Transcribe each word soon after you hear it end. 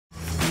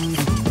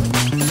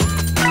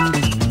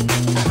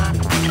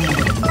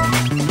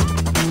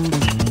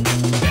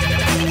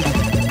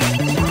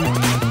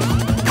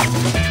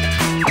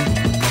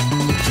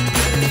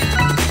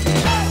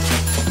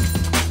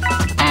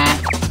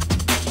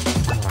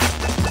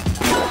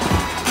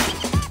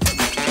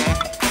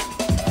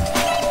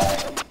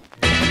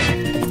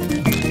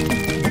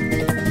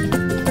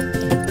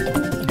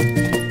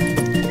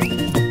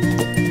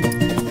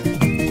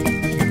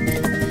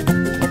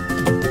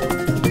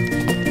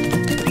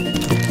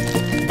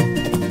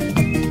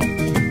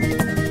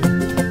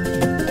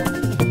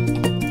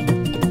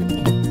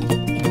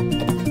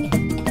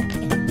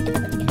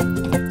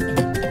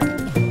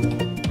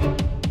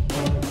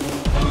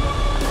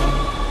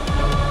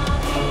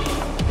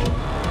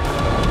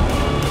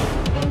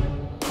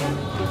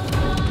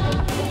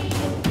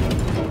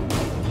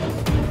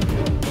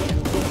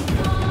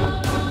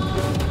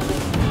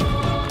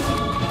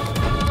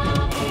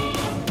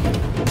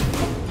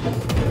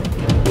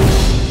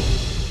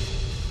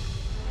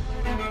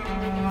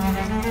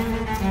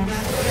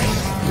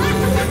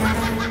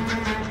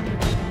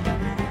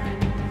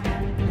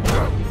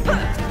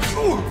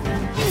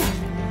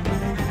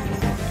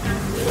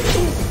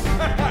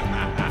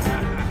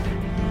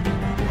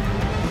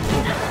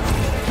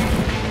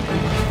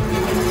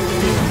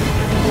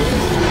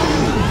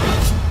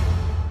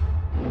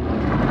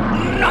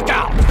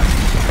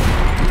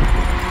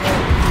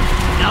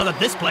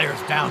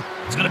players down.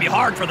 It's gonna be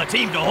hard for the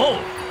team to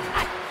hold.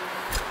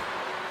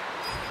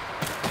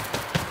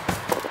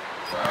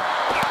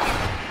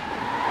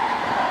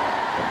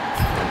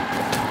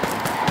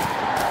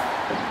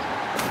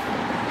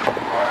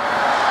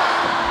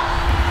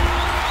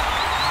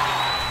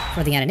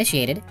 For the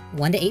uninitiated,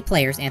 1 to 8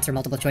 players answer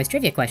multiple choice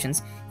trivia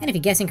questions, and if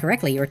you guess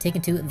incorrectly, you are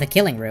taken to the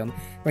Killing Room,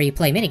 where you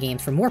play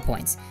minigames for more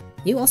points.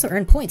 You also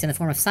earn points in the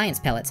form of science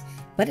pellets,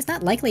 but it's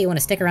not likely you want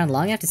to stick around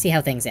long enough to see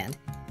how things end.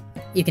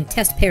 You can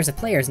test pairs of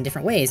players in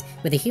different ways,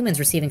 with the humans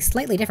receiving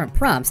slightly different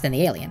prompts than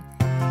the alien.